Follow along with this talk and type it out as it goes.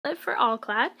For all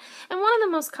Clad, and one of the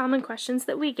most common questions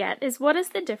that we get is what is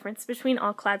the difference between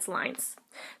all Clad's lines?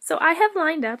 So I have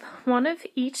lined up one of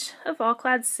each of all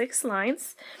Clad's 6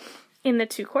 lines in the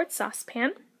 2-quart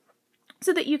saucepan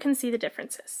so that you can see the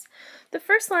differences. The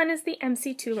first line is the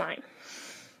MC2 line.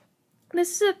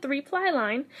 This is a 3-ply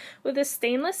line with a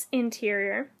stainless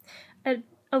interior, an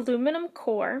aluminum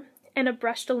core, and a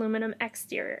brushed aluminum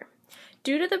exterior.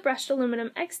 Due to the brushed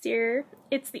aluminum exterior,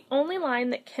 it's the only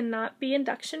line that cannot be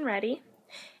induction ready,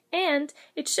 and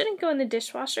it shouldn't go in the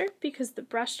dishwasher because the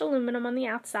brushed aluminum on the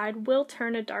outside will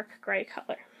turn a dark gray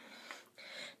color.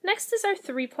 Next is our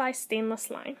 3-ply stainless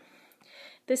line.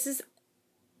 This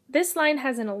line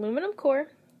has an aluminum core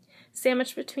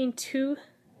sandwiched between 2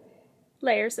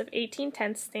 layers of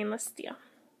 1810 stainless steel.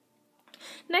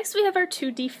 Next we have our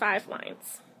 2 D5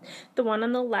 lines. The one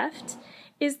on the left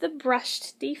is the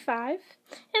brushed D5,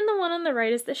 and the one on the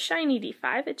right is the shiny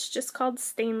D5. It's just called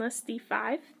stainless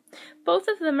D5. Both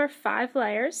of them are 5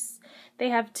 layers. They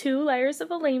have 2 layers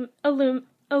of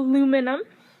aluminum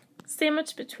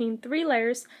sandwiched between 3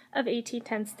 layers of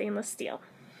 1810 stainless steel.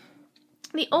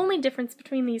 The only difference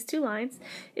between these 2 lines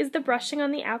is the brushing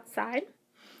on the outside,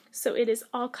 so it is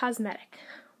all cosmetic.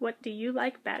 What do you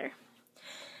like better?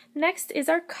 Next is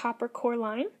our copper core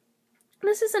line.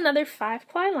 This is another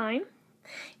 5-ply line,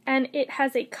 and it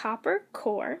has a copper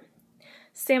core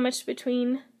sandwiched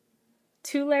between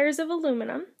 2 layers of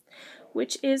aluminum,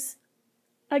 which is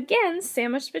again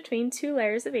sandwiched between 2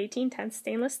 layers of 1810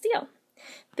 stainless steel.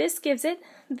 This gives it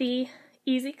the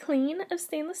easy clean of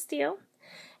stainless steel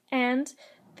and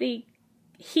the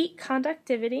heat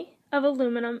conductivity of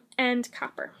aluminum and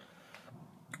copper.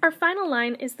 Our final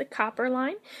line is the copper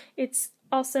line. It's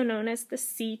also known as the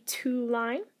C2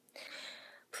 line.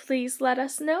 Please let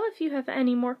us know if you have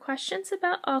any more questions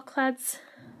about all Clad's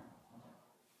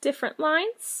different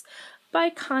lines by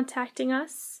contacting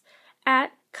us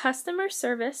at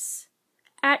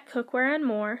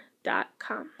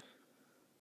customerservice@cookwareandmore.com.